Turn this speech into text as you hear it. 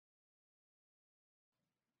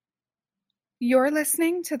You're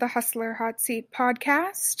listening to the Hustler Hot Seat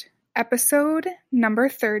podcast, episode number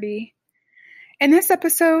 30. In this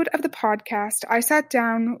episode of the podcast, I sat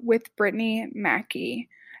down with Brittany Mackey,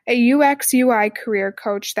 a UX UI career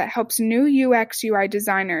coach that helps new UX UI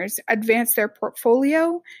designers advance their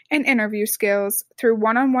portfolio and interview skills through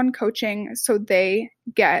one-on-one coaching so they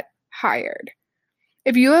get hired.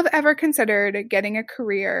 If you have ever considered getting a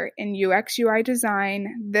career in UX UI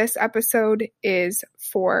design, this episode is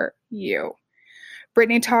for you.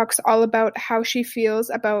 Brittany talks all about how she feels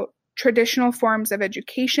about traditional forms of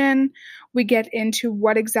education. We get into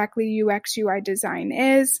what exactly UX UI design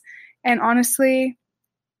is. And honestly,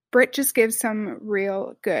 Britt just gives some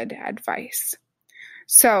real good advice.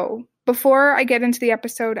 So before I get into the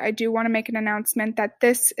episode, I do want to make an announcement that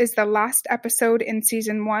this is the last episode in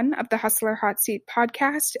season 1 of the Hustler Hot Seat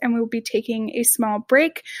podcast, and we'll be taking a small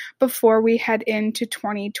break before we head into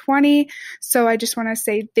 2020. So I just want to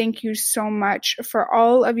say thank you so much for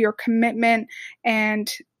all of your commitment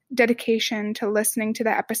and dedication to listening to the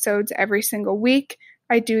episodes every single week.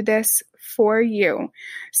 I do this for you.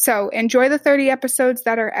 So enjoy the 30 episodes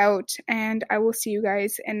that are out, and I will see you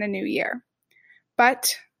guys in the new year.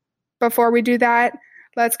 But before we do that,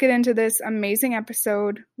 let's get into this amazing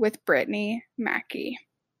episode with Brittany Mackey.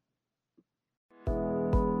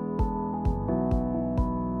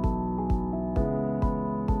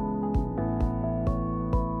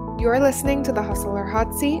 You're listening to the Hustler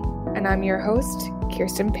Hot Seat, and I'm your host,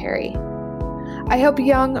 Kirsten Perry. I help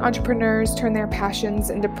young entrepreneurs turn their passions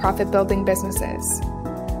into profit-building businesses.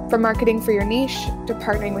 From marketing for your niche to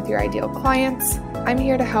partnering with your ideal clients, I'm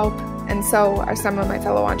here to help, and so are some of my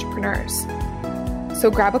fellow entrepreneurs.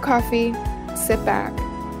 So grab a coffee, sit back,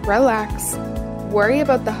 relax, worry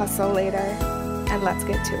about the hustle later, and let's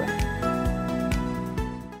get to it.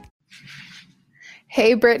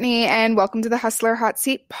 Hey, Brittany, and welcome to the Hustler Hot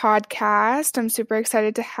Seat podcast. I'm super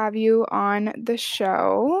excited to have you on the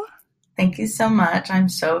show. Thank you so much. I'm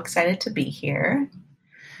so excited to be here.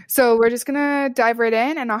 So we're just going to dive right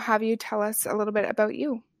in, and I'll have you tell us a little bit about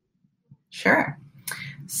you. Sure.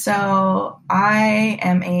 So I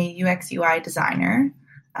am a UX UI designer,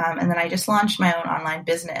 and then I just launched my own online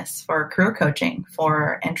business for career coaching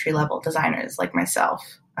for entry-level designers like myself.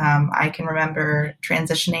 I can remember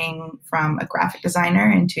transitioning from a graphic designer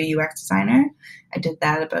into a UX designer. I did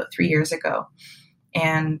that about 3 years ago,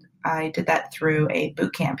 and I did that through a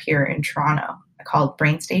boot camp here in Toronto called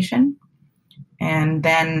BrainStation. And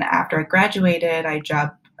then after I graduated, I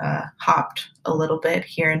job hopped a little bit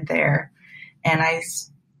here and there, and I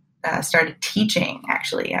started teaching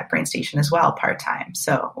actually at BrainStation as well part-time.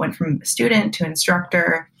 So went from student to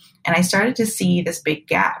instructor, and I started to see this big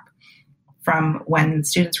gap from when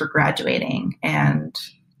students were graduating and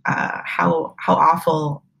how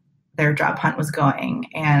awful their job hunt was going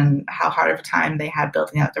and how hard of a time they had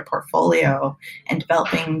building out their portfolio and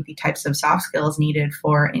developing the types of soft skills needed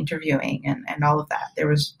for interviewing and all of that. There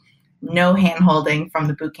was no hand-holding from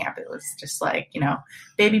the boot camp. It was just like,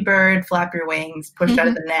 baby bird, flap your wings, pushed out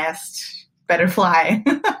of the nest, better fly.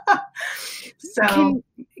 So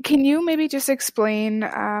can you maybe just explain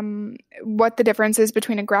what the difference is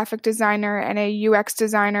between a graphic designer and a UX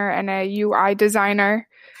designer and a UI designer?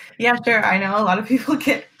 Yeah, sure. I know a lot of people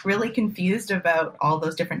get really confused about all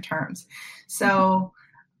those different terms. So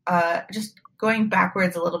just going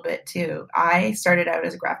backwards a little bit too, I started out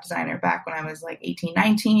as a graphic designer back when I was like 18,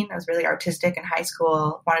 19. I was really artistic in high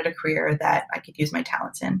school, wanted a career that I could use my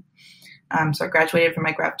talents in. So I graduated from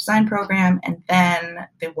my graphic design program, and then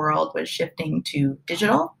the world was shifting to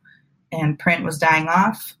digital and print was dying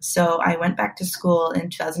off. So I went back to school in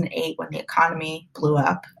 2008 when the economy blew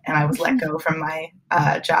up and I was let go from my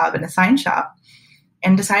job in a sign shop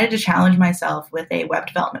and decided to challenge myself with a web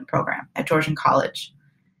development program at Georgian College.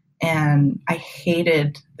 And I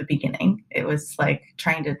hated the beginning. It was like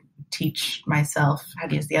trying to teach myself how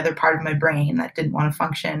to use the other part of my brain that didn't want to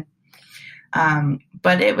function.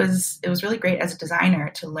 But it was really great as a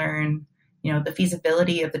designer to learn, the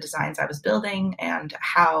feasibility of the designs I was building and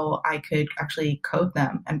how I could actually code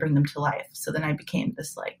them and bring them to life. So then I became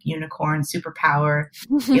this like unicorn superpower,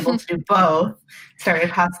 able to do both, started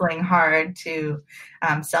hustling hard to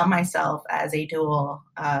sell myself as a dual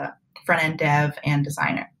front-end dev and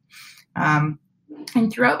designer. And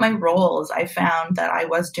throughout my roles, I found that I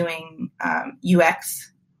was doing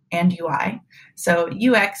UX and UI. So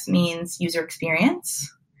UX means user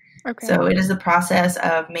experience. Okay. So it is the process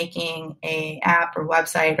of making a app or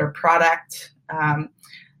website or product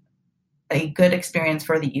a good experience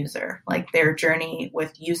for the user, like their journey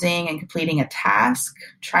with using and completing a task,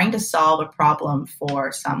 trying to solve a problem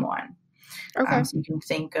for someone. Okay. So you can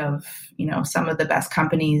think of, some of the best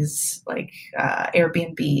companies like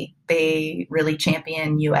Airbnb. They really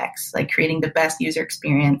champion UX, like creating the best user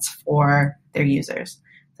experience for their users.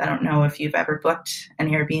 So I don't know if you've ever booked an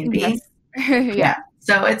Airbnb. Yes. Yeah.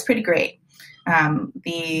 So it's pretty great.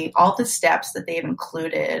 All the steps that they've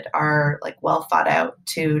included are like well thought out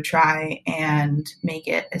to try and make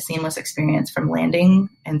it a seamless experience from landing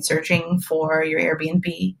and searching for your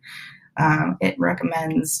Airbnb. It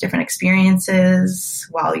recommends different experiences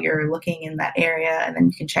while you're looking in that area, and then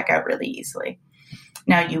you can check out really easily.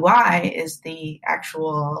 Now, UI is the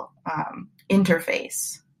actual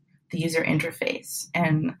interface, the user interface.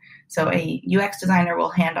 And so a UX designer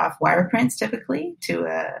will hand off wireprints typically to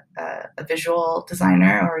a visual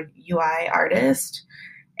designer or UI artist,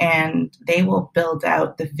 and they will build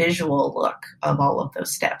out the visual look of all of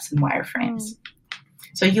those steps in wireframes.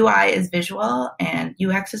 So UI is visual and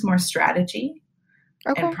UX is more strategy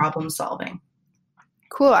and problem solving.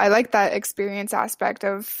 Cool. I like that experience aspect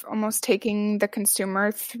of almost taking the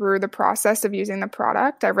consumer through the process of using the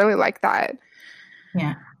product. I really like that.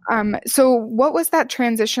 Yeah. So what was that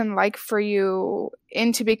transition like for you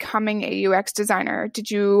into becoming a UX designer?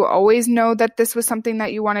 Did you always know that this was something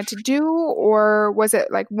that you wanted to do, or was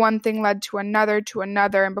it like one thing led to another,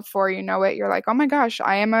 and before you know it, you're like, oh my gosh,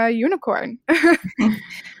 I am a unicorn?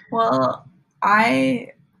 Well,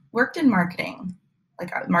 I worked in marketing,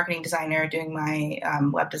 like a marketing designer doing my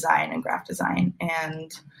web design and graphic design.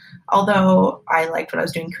 And although I liked what I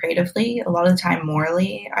was doing creatively, a lot of the time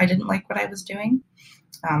morally, I didn't like what I was doing.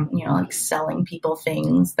 Like selling people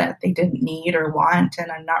things that they didn't need or want,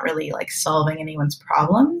 and I'm not really like solving anyone's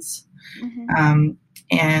problems. Mm-hmm.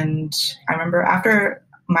 And I remember after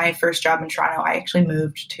my first job in Toronto, I actually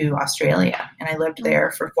moved to Australia, and I lived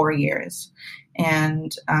there for 4 years.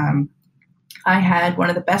 And I had one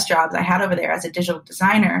of the best jobs I had over there as a digital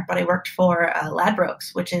designer, but I worked for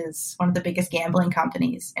Ladbrokes, which is one of the biggest gambling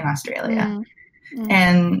companies in Australia. Mm-hmm.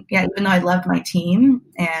 And yeah, even though I loved my team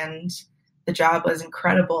and the job was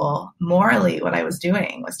incredible, morally what I was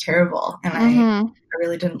doing was terrible, and I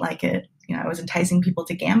really didn't like it. I was enticing people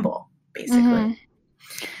to gamble, basically. Mm-hmm.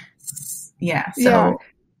 Yeah. So yeah.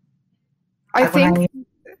 I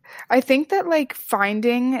think that like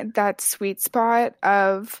finding that sweet spot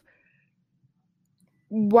of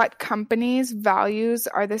what companies' values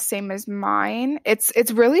are the same as mine,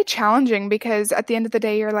 it's really challenging, because at the end of the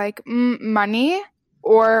day, you're like, money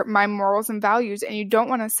or my morals and values, and you don't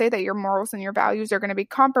want to say that your morals and your values are going to be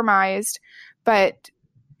compromised, but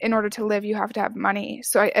in order to live, you have to have money.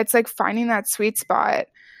 So it's like finding that sweet spot.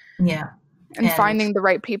 Yeah. And finding the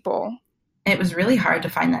right people. It was really hard to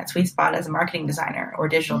find that sweet spot as a marketing designer or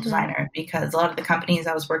digital designer, because a lot of the companies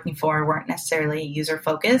I was working for weren't necessarily user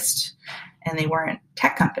focused, and they weren't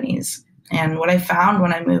tech companies. And what I found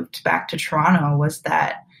when I moved back to Toronto was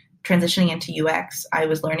that transitioning into UX, I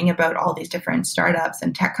was learning about all these different startups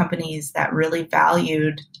and tech companies that really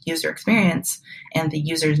valued user experience and the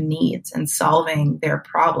user's needs and solving their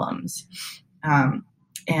problems.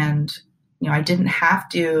 And I didn't have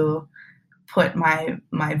to put my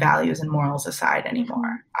values and morals aside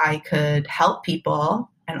anymore. I could help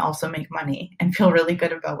people and also make money and feel really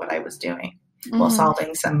good about what I was doing while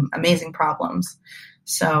solving some amazing problems.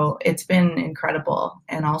 So it's been incredible.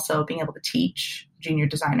 And also being able to teach junior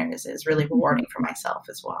designers is really rewarding for myself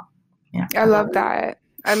as well. Yeah. I love that.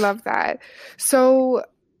 So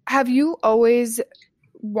have you always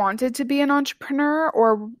wanted to be an entrepreneur,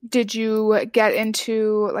 or did you get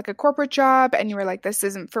into like a corporate job and you were like, this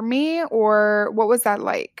isn't for me, or what was that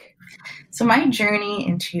like? So my journey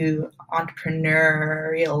into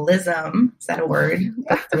entrepreneurialism, is that a word?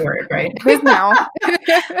 That's the word, right? It is now.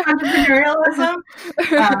 Entrepreneurialism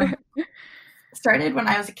started when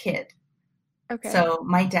I was a kid. Okay. So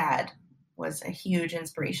my dad was a huge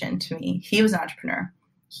inspiration to me. He was an entrepreneur.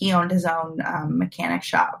 He owned his own mechanic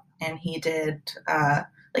shop, and he did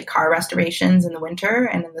like car restorations in the winter,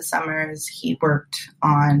 and in the summers he worked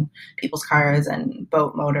on people's cars and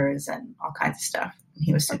boat motors and all kinds of stuff.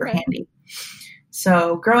 He was super handy.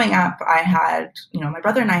 So growing up, I had, my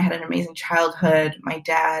brother and I had an amazing childhood. My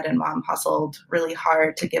dad and mom hustled really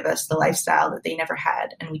hard to give us the lifestyle that they never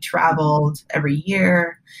had. And we traveled every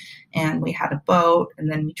year, and we had a boat, and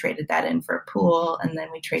then we traded that in for a pool, and then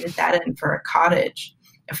we traded that in for a cottage,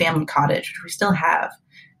 a family cottage, which we still have.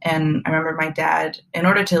 And I remember my dad, in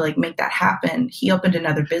order to like make that happen, he opened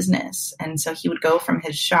another business. And so he would go from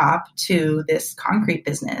his shop to this concrete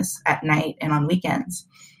business at night and on weekends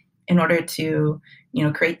in order to,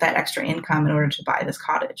 create that extra income in order to buy this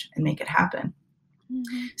cottage and make it happen.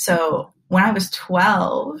 Mm-hmm. So when I was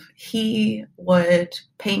 12, he would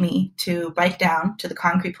pay me to bike down to the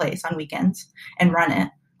concrete place on weekends and run it,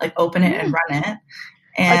 like open it and run it.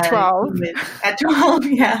 And at 12? At 12,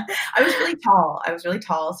 yeah. I was really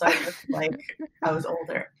tall. So I looked like I was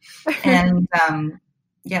older. And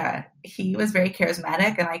yeah, he was very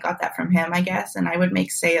charismatic, and I got that from him, I guess. And I would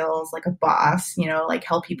make sales like a boss, like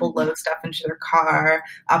help people load stuff into their car,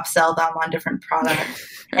 upsell them on different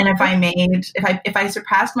products. And if I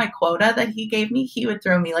surpassed my quota that he gave me, he would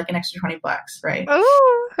throw me like an extra $20, right?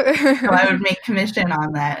 Oh. So I would make commission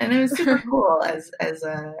on that. And it was super cool as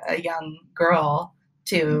a young girl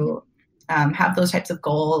to have those types of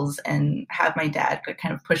goals and have my dad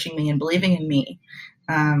kind of pushing me and believing in me.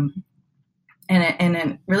 And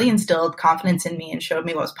it really instilled confidence in me and showed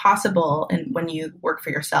me what was possible and when you work for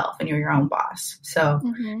yourself and you're your own boss. So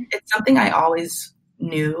it's something I always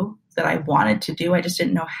knew that I wanted to do. I just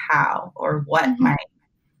didn't know how or what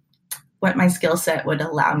my skill set would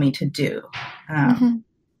allow me to do.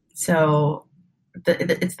 So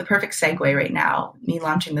it's the perfect segue right now, me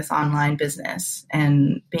launching this online business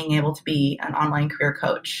and being able to be an online career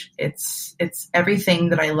coach. It's everything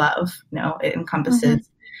that I love. It encompasses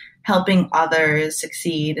helping others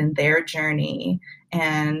succeed in their journey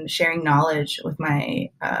and sharing knowledge with my,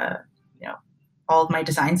 all of my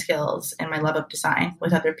design skills and my love of design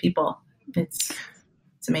with other people. It's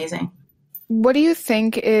amazing. What do you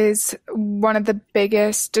think is one of the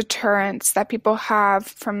biggest deterrents that people have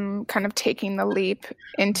from kind of taking the leap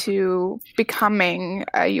into becoming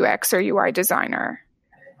a UX or UI designer?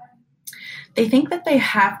 They think that they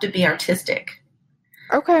have to be artistic.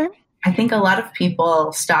 Okay. I think a lot of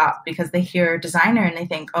people stop because they hear designer and they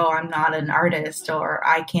think, oh, I'm not an artist, or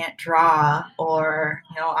I can't draw, or,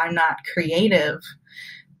 I'm not creative.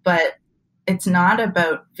 But it's not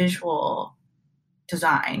about visual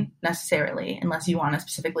design necessarily, unless you want to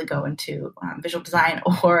specifically go into visual design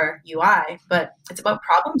or UI, but it's about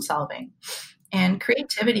problem solving. And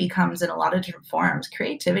creativity comes in a lot of different forms.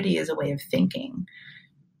 Creativity is a way of thinking.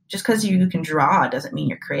 Just because you can draw doesn't mean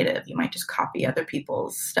you're creative. You might just copy other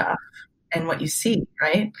people's stuff and what you see,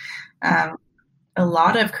 right? A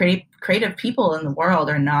lot of creative people in the world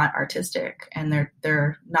are not artistic, and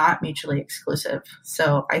they're not mutually exclusive.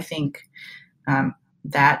 So I think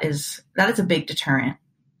that is a big deterrent.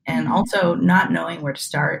 And also not knowing where to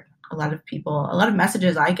start. A lot of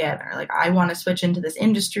messages I get are like, I want to switch into this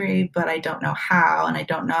industry, but I don't know how, and I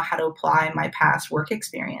don't know how to apply my past work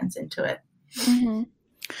experience into it.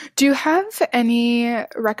 Do you have any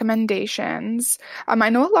recommendations? I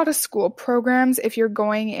know a lot of school programs, if you're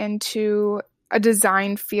going into a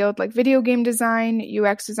design field like video game design,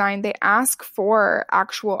 UX design, they ask for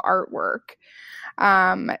actual artwork.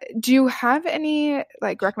 Do you have any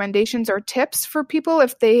recommendations or tips for people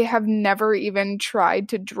if they have never even tried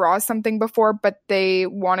to draw something before, but they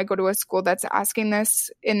want to go to a school that's asking this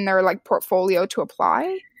in their portfolio to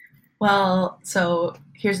apply? Well, so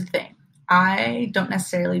here's the thing. I don't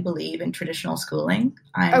necessarily believe in traditional schooling.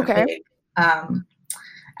 I'm a big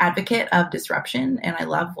advocate of disruption, and I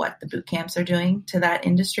love what the boot camps are doing to that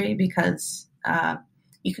industry because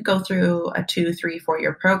you could go through a 2, 3,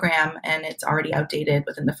 4-year program and it's already outdated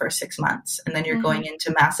within the first 6 months. And then you're going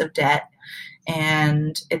into massive debt,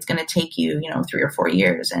 and it's going to take you, 3 or 4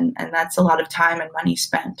 years. And that's a lot of time and money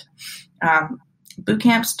spent. Boot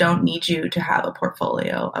camps don't need you to have a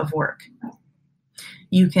portfolio of work.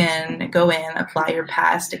 You can go in, apply your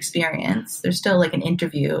past experience. There's still an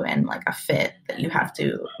interview and a fit that you have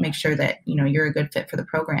to make sure that, you're a good fit for the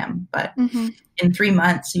program. But in 3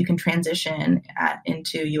 months, you can transition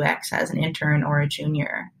into UX as an intern or a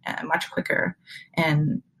junior much quicker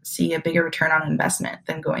and see a bigger return on investment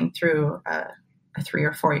than going through a 3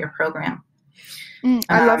 or 4-year program.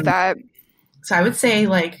 I love that. So I would say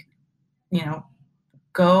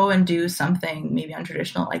go and do something maybe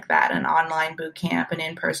untraditional like that, an online boot camp, an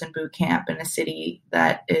in-person boot camp in a city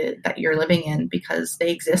that you're living in, because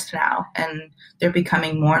they exist now and they're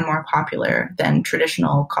becoming more and more popular than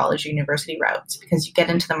traditional college university routes, because you get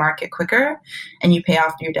into the market quicker and you pay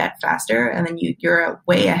off your debt faster, and then you're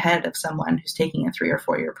way ahead of someone who's taking a 3 or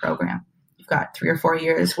 4-year program. You've got 3 or 4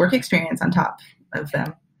 years work experience on top of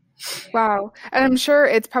them. Wow. And I'm sure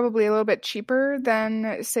it's probably a little bit cheaper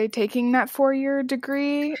than, say, taking that 4-year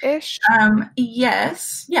degree-ish.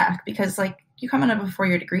 Yes. Yeah. Because you come out of a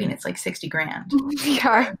 4-year degree and it's $60,000.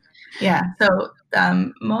 Yeah. Yeah. So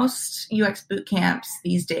most UX boot camps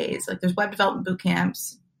these days, there's web development boot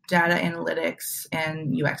camps, data analytics,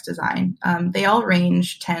 and UX design. They all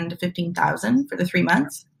range $10,000 to $15,000 for the 3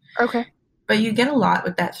 months. Okay. But you get a lot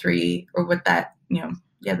with that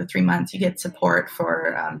the 3 months. You get support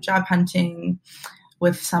for job hunting,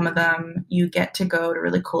 with some of them, you get to go to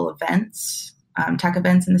really cool events, tech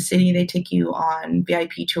events in the city. They take you on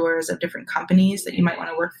VIP tours of different companies that you might want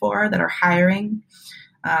to work for that are hiring.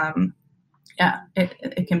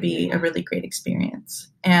 It can be a really great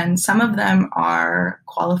experience. And some of them are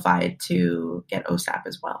qualified to get OSAP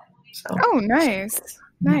as well. So. Oh, nice.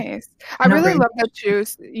 Nice. I really love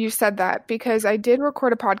that you said that, because I did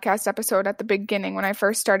record a podcast episode at the beginning when I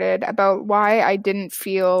first started about why I didn't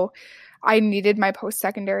feel I needed my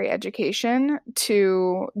post-secondary education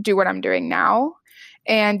to do what I'm doing now.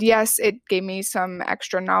 And yes, it gave me some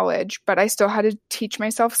extra knowledge, but I still had to teach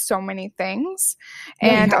myself so many things.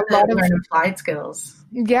 And a lot of learn applied skills.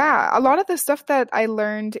 Yeah, a lot of the stuff that I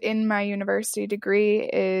learned in my university degree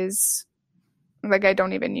is like I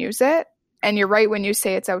don't even use it. And you're right when you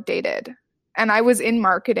say it's outdated. And I was in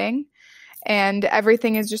marketing, and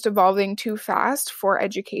everything is just evolving too fast for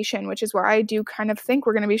education, which is where I do kind of think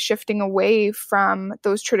we're going to be shifting away from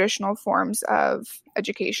those traditional forms of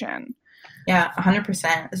education. Yeah,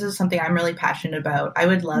 100%. This is something I'm really passionate about. I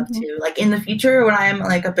would love to, like, in the future, when I'm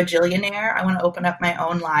like a bajillionaire, I want to open up my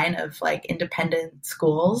own line of like independent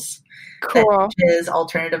schools. Cool. That teaches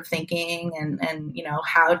alternative thinking and you know,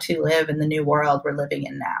 how to live in the new world we're living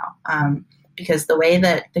in now. Because the way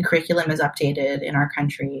that the curriculum is updated in our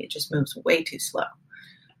country, it just moves way too slow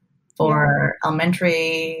for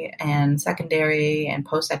elementary and secondary and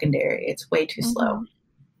post-secondary. It's way too slow.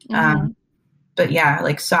 But yeah,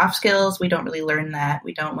 like soft skills, we don't really learn that.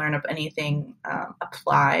 We don't learn of anything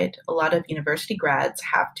applied. A lot of university grads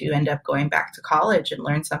have to end up going back to college and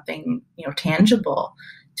learn something, you know, tangible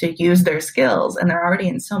to use their skills. And they're already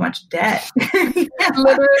in so much debt.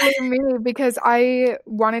 Literally me, because I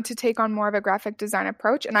wanted to take on more of a graphic design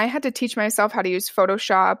approach. And I had to teach myself how to use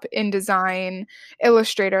Photoshop, InDesign,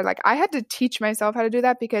 Illustrator. Like I had to teach myself how to do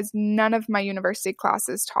that because none of my university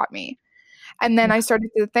classes taught me. And then I started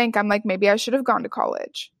to think, I'm like, maybe I should have gone to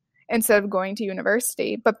college instead of going to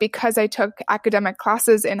university. But because I took academic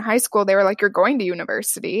classes in high school, they were like, you're going to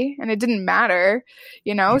university, and it didn't matter,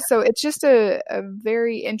 you know? Yeah. So it's just a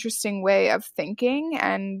very interesting way of thinking,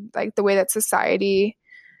 and like the way that society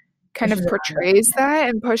kind of portrays that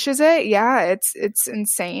and pushes it. Yeah, it's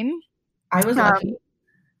insane. I was lucky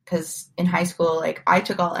because in high school, like I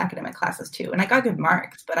took all academic classes too, and I got good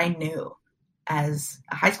marks, but I knew as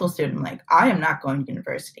a high school student, like, I am not going to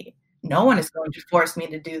university. No one is going to force me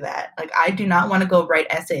to do that. Like, I do not want to go write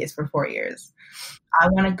essays for 4 years. I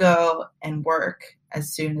want to go and work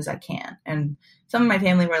as soon as I can. And some of my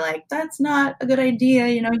family were like, that's not a good idea.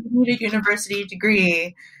 You know, you need a university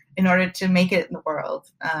degree in order to make it in the world.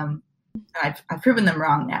 I've proven them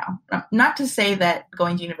wrong now. Not to say that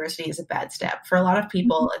going to university is a bad step. For a lot of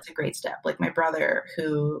people, it's a great step. Like my brother,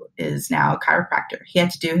 who is now a chiropractor, he had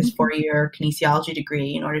to do his 4-year kinesiology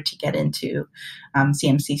degree in order to get into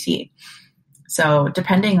CMCC. So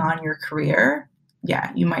depending on your career,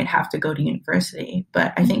 yeah, you might have to go to university.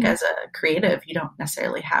 But I think as a creative, you don't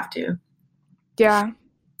necessarily have to. Yeah. And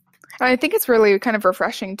I think it's really kind of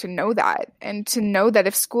refreshing to know that, and to know that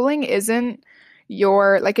if schooling isn't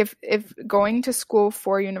your, like, if going to school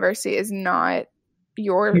for university is not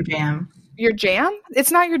your jam,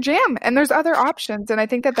 it's not your jam, and there's other options. And I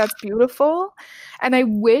think that that's beautiful. And I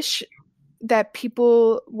wish that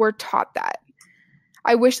people were taught that.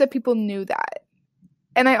 I wish that people knew that.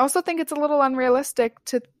 And I also think it's a little unrealistic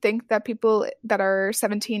to think that people that are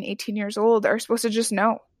 17, 18 years old are supposed to just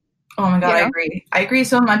know. Oh my God, yeah. I agree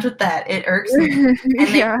so much with that. It irks me. And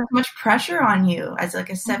they put so much pressure on you as like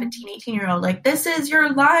a 17, 18-year-old. Like, this is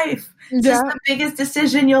your life. This is the biggest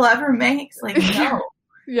decision you'll ever make. It's like, no.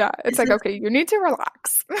 Yeah, it's like, okay, you need to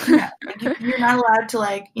relax. Yeah, like you're not allowed to,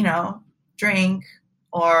 like, you know, drink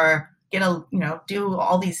or do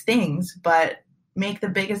all these things, but make the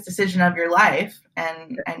biggest decision of your life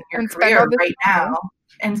and your career right now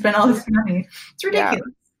and spend all this money. It's ridiculous.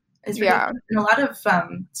 Yeah. It's ridiculous. And a lot of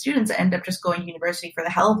students end up just going to university for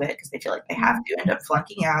the hell of it because they feel like they have to, end up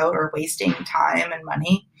flunking out or wasting time and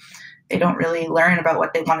money. They don't really learn about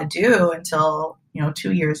what they want to do until,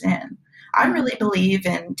 2 years in. I really believe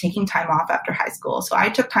in taking time off after high school. So I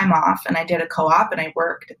took time off and I did a co-op and I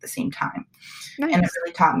worked at the same time. Nice. And it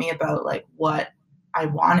really taught me about like what I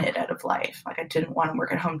wanted out of life. Like I didn't want to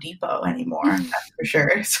work at Home Depot anymore, that's for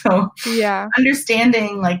sure. So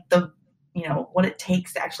understanding like what it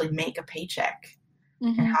takes to actually make a paycheck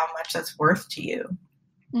and how much that's worth to you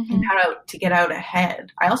and how to get out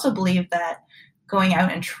ahead. I also believe that going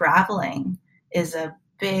out and traveling is a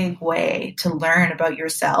big way to learn about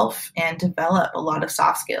yourself and develop a lot of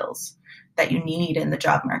soft skills that you need in the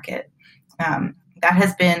job market. That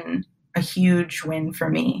has been a huge win for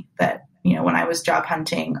me, that when I was job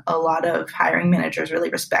hunting, a lot of hiring managers really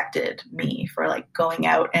respected me for like going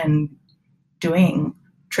out and doing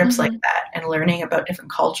trips like that and learning about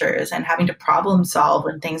different cultures and having to problem solve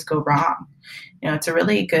when things go wrong. It's a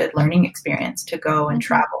really good learning experience to go and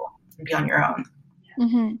travel and be on your own.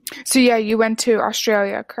 So yeah, you went to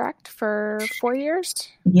Australia, correct? For 4 years?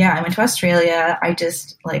 Yeah, I went to Australia. I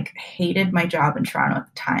just like hated my job in Toronto at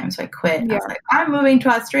the time. So I quit. Yeah. I was like, I'm moving to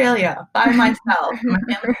Australia by myself. My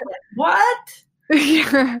family was like, what?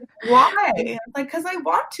 Yeah. Why? I was like, because I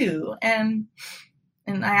want to. And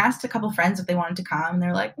I asked a couple friends if they wanted to come. And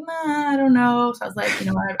they're like, nah, I don't know. So I was like, you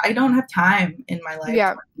know what? I don't have time in my life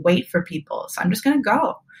to wait for people. So I'm just going to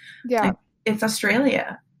go. Yeah. Like, it's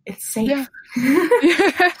Australia. It's safe. Yeah.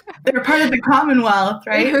 They're part of the Commonwealth,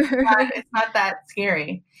 right? It's not that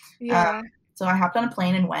scary. Yeah. So I hopped on a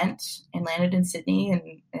plane and went and landed in Sydney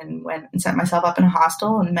and went and set myself up in a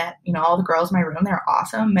hostel and met, all the girls in my room. They were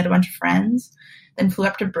awesome. Met a bunch of friends. Then flew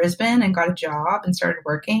up to Brisbane and got a job and started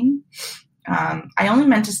working. I only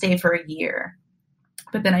meant to stay for a year,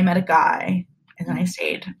 but then I met a guy and then I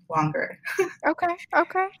stayed longer.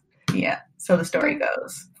 Okay. Yeah. So the story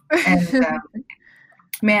goes. And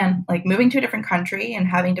man, like moving to a different country and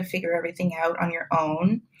having to figure everything out on your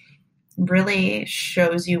own really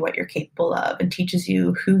shows you what you're capable of and teaches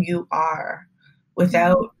you who you are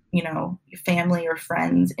without, your family or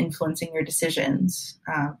friends influencing your decisions.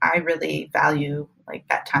 I really value like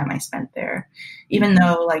that time I spent there, even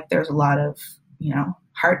though like there's a lot of,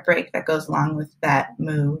 heartbreak that goes along with that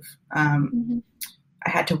move. I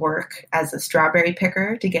had to work as a strawberry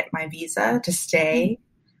picker to get my visa to stay.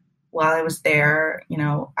 While I was there,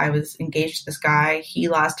 I was engaged to this guy. He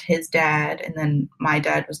lost his dad, and then my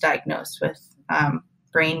dad was diagnosed with a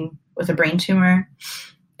brain tumor.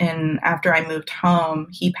 And after I moved home,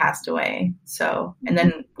 he passed away. So, and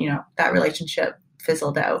then that relationship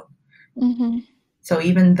fizzled out. So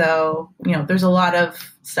even though there's a lot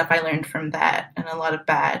of stuff I learned from that and a lot of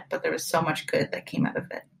bad, but there was so much good that came out of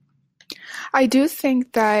it. I do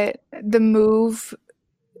think that the move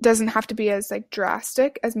doesn't have to be as like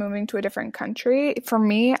drastic as moving to a different country. For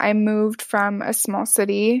me, I moved from a small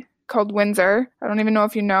city called Windsor. I don't even know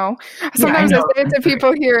if you know. Sometimes I say it to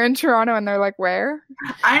people here in Toronto and they're like, where?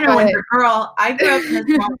 I know Windsor, girl. I grew up in a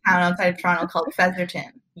small town outside of Toronto called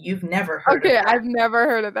Featherton. You've never heard of that. Okay, I've never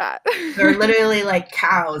heard of that. There are literally like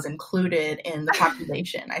cows included in the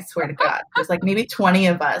population. I swear to God. There's like maybe 20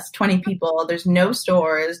 of us, 20 people. There's no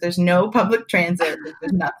stores. There's no public transit.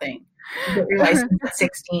 There's nothing. You get your license at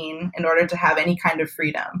 16 in order to have any kind of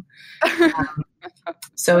freedom.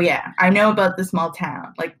 So yeah, I know about the small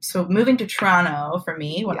town. Like, so moving to Toronto for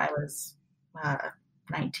me when I was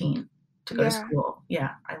 19 to go to school.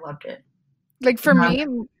 Yeah, I loved it. Like for me,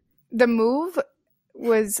 the move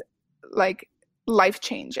was like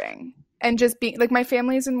life-changing. And just being like, my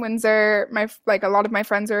family's in Windsor, a lot of my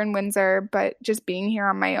friends are in Windsor, but just being here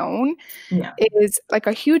on my own is like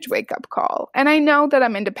a huge wake-up call. And I know that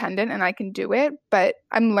I'm independent and I can do it, but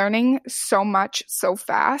I'm learning so much so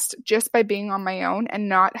fast just by being on my own and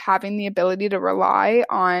not having the ability to rely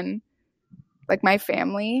on like my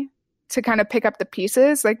family to kind of pick up the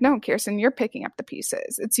pieces. Like, no, Kirsten, you're picking up the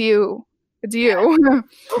pieces. It's you. Go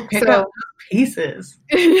pick up the pieces.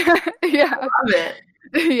 Yeah. I love it.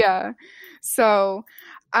 Yeah. So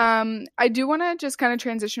I do want to just kind of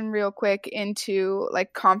transition real quick into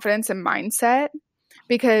like confidence and mindset,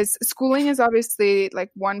 because schooling is obviously like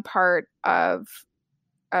one part of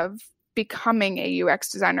becoming a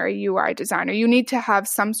UX designer, a UI designer. You need to have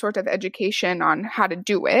some sort of education on how to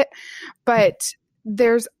do it. But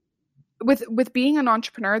there's with being an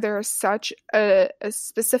entrepreneur, there is such a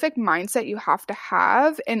specific mindset you have to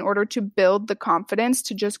have in order to build the confidence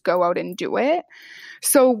to just go out and do it.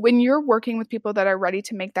 So when you're working with people that are ready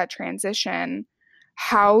to make that transition,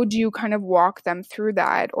 how do you kind of walk them through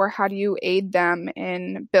that, or how do you aid them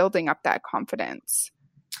in building up that confidence?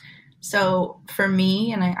 So for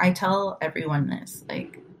me, and I tell everyone this,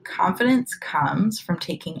 like, confidence comes from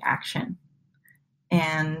taking action.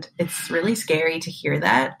 And it's really scary to hear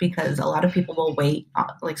that, because a lot of people will wait,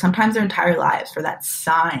 like sometimes their entire lives, for that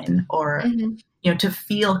sign or, to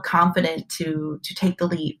feel confident to take the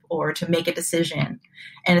leap or to make a decision.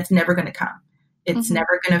 And it's never going to come. It's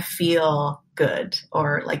never going to feel good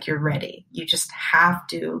or like you're ready. You just have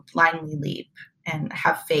to blindly leap and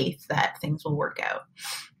have faith that things will work out.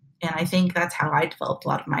 And I think that's how I developed a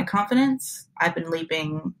lot of my confidence. I've been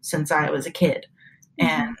leaping since I was a kid.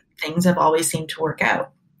 And things have always seemed to work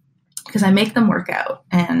out because I make them work out.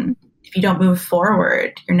 And if you don't move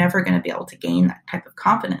forward, you're never going to be able to gain that type of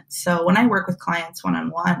confidence. So when I work with clients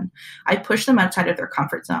one-on-one, I push them outside of their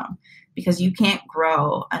comfort zone. because you can't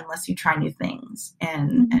grow unless you try new things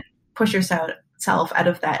and push yourself out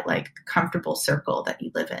of that like comfortable circle that you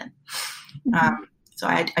live in. So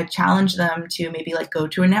I challenge them to maybe like go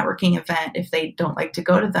to a networking event if they don't like to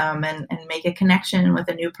go to them, and make a connection with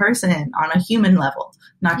a new person on a human level,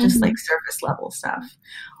 not just like surface level stuff.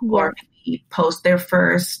 Or maybe post their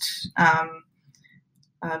first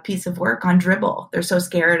piece of work on Dribbble. They're so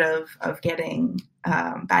scared of getting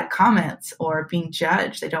bad comments or being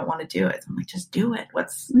judged. They don't want to do it. So I'm like, just do it.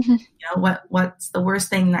 What's what's the worst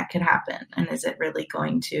thing that could happen? And is it really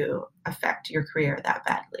going to affect your career that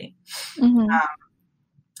badly?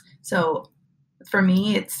 So for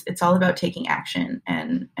me, it's all about taking action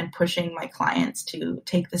and pushing my clients to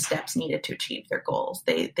take the steps needed to achieve their goals.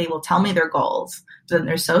 They will tell me their goals, but then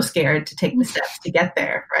they're so scared to take the steps to get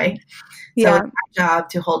there, right? So it's my job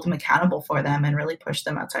to hold them accountable for them and really push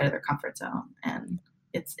them outside of their comfort zone. And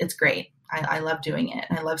it's great. I love doing it.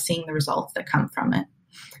 I love seeing the results that come from it.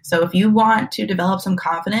 So if you want to develop some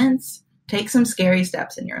confidence, take some scary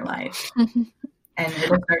steps in your life. And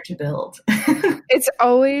it'll start to build. It's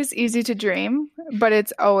always easy to dream, but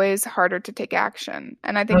it's always harder to take action.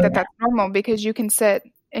 And I think that's normal, because you can sit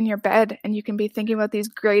in your bed and you can be thinking about these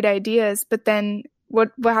great ideas, but then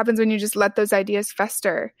what happens when you just let those ideas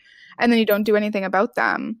fester and then you don't do anything about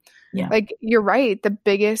them? Yeah. Like, you're right. The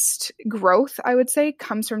biggest growth, I would say,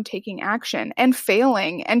 comes from taking action and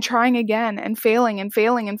failing and trying again and failing and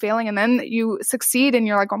failing and failing. And then you succeed and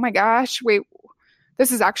you're like, oh my gosh, wait,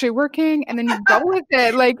 this is actually working. And then you go with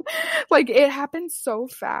it. Like it happens so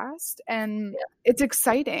fast, and it's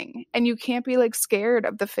exciting, and you can't be like scared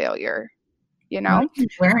of the failure, you know?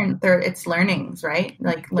 It's learnings, right?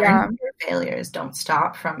 Like, learn from your failures. Don't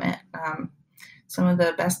stop from it. Some of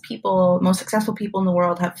the best people, most successful people in the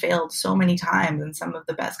world have failed so many times in some of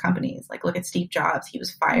the best companies. Like, look at Steve Jobs. He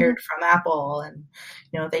was fired from Apple, and,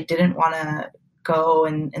 they didn't want to go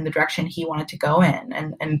in the direction he wanted to go in.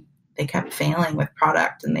 And they kept failing with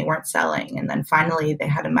product, and they weren't selling. And then finally they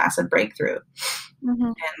had a massive breakthrough.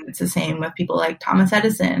 And it's the same with people like Thomas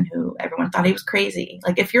Edison, who everyone thought he was crazy.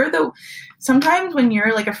 Like, sometimes when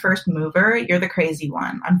you're like a first mover, you're the crazy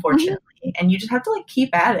one, unfortunately. And you just have to like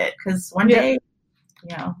keep at it, because one day,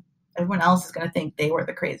 everyone else is going to think they were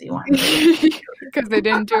the crazy one. Because they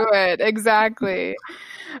didn't do it. Exactly.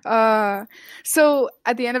 So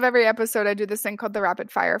at the end of every episode, I do this thing called the Rapid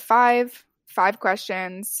Fire 5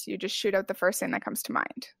 questions. You just shoot out the first thing that comes to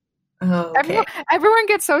mind. Oh, okay. Everyone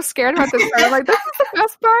gets so scared about this part. I'm like, this is the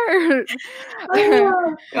best part.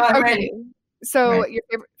 I'm ready. So your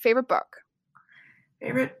favorite book?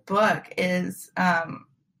 Favorite book is Love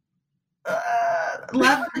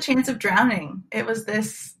with the Chance of Drowning. It was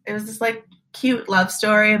this like cute love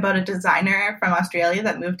story about a designer from Australia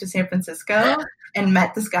that moved to San Francisco and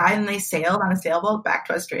met this guy, and they sailed on a sailboat back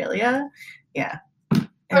to Australia. Yeah.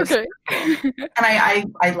 Okay. And I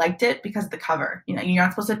liked it because of the cover. You're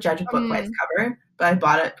not supposed to judge a book by its cover, but I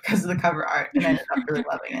bought it because of the cover art, and I ended up really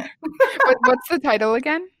loving it. What's the title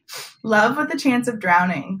again? Love with the Chance of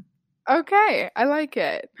Drowning. Okay, I like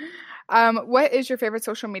it. What is your favorite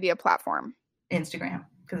social media platform? Instagram,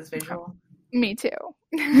 because it's visual. Me too.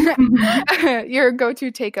 Your go-to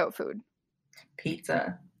takeout food?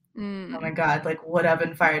 Pizza. Oh my God, like wood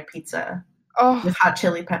oven fired pizza with hot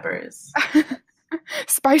chili peppers.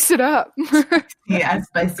 Spice it up. Yeah,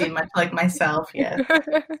 spicy, much like myself. Yeah.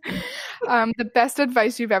 The best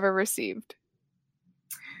advice you've ever received?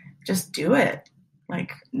 Just do it.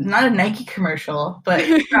 Like, not a Nike commercial, but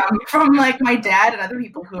from like my dad and other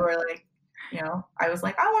people who are like, I was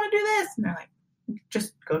like, I want to do this, and they're like,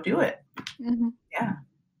 just go do it. Yeah.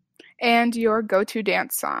 And your go-to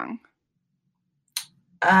dance song?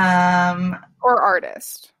 Or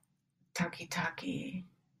artist? Taki Taki.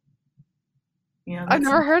 I've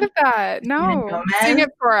never heard of that. No. Sing it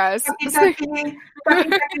for us. Taki Taki, Taki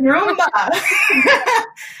Taki Rumba.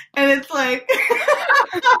 And it's like...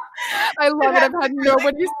 I love it. I've had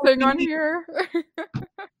nobody sing on here.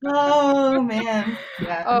 Oh, man.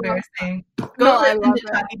 Yeah, embarrassing. Go listen to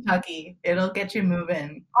Taki Taki. It'll get you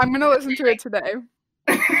moving. I'm going to listen to it today.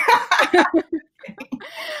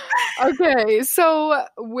 Okay, so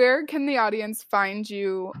where can the audience find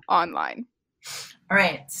you online? All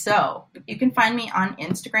right, so you can find me on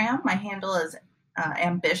Instagram. My handle is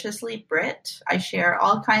Ambitiously Brit. I share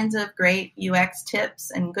all kinds of great UX tips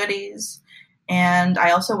and goodies, and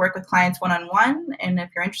I also work with clients one-on-one. And if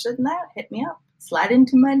you're interested in that, hit me up. Slide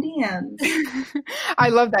into my DMs. I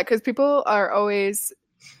love that, because people are always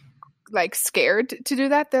like scared to do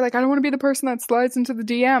that. They're like, I don't want to be the person that slides into the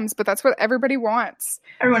DMs, but that's what everybody wants.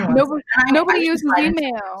 Everyone wants Nobody I uses slide into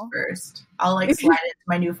email. first. I'll like slide into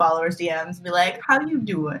my new followers' DMs and be like, how you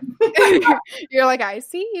doing? You're like, I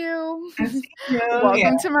see you. I see you.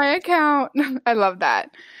 Welcome to my account. I love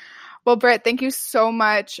that. Well, Britt, thank you so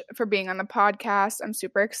much for being on the podcast. I'm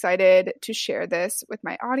super excited to share this with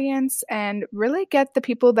my audience and really get the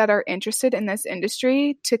people that are interested in this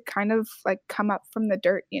industry to kind of like come up from the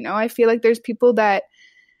dirt. You know, I feel like there's people that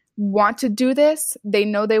want to do this. They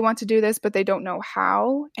know they want to do this, but they don't know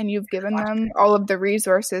how. And you've given them all of the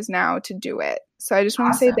resources now to do it. So I just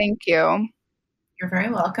want to say thank you. You're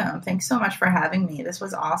very welcome. Thanks so much for having me. This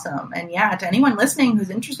was awesome. And yeah, to anyone listening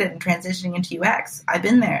who's interested in transitioning into UX, I've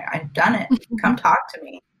been there. I've done it. Come talk to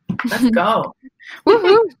me. Let's go.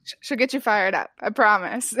 Woohoo! She'll get you fired up. I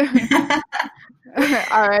promise. All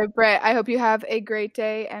right, Britt. I hope you have a great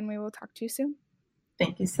day and we will talk to you soon.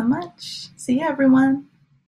 Thank you so much. See you, everyone.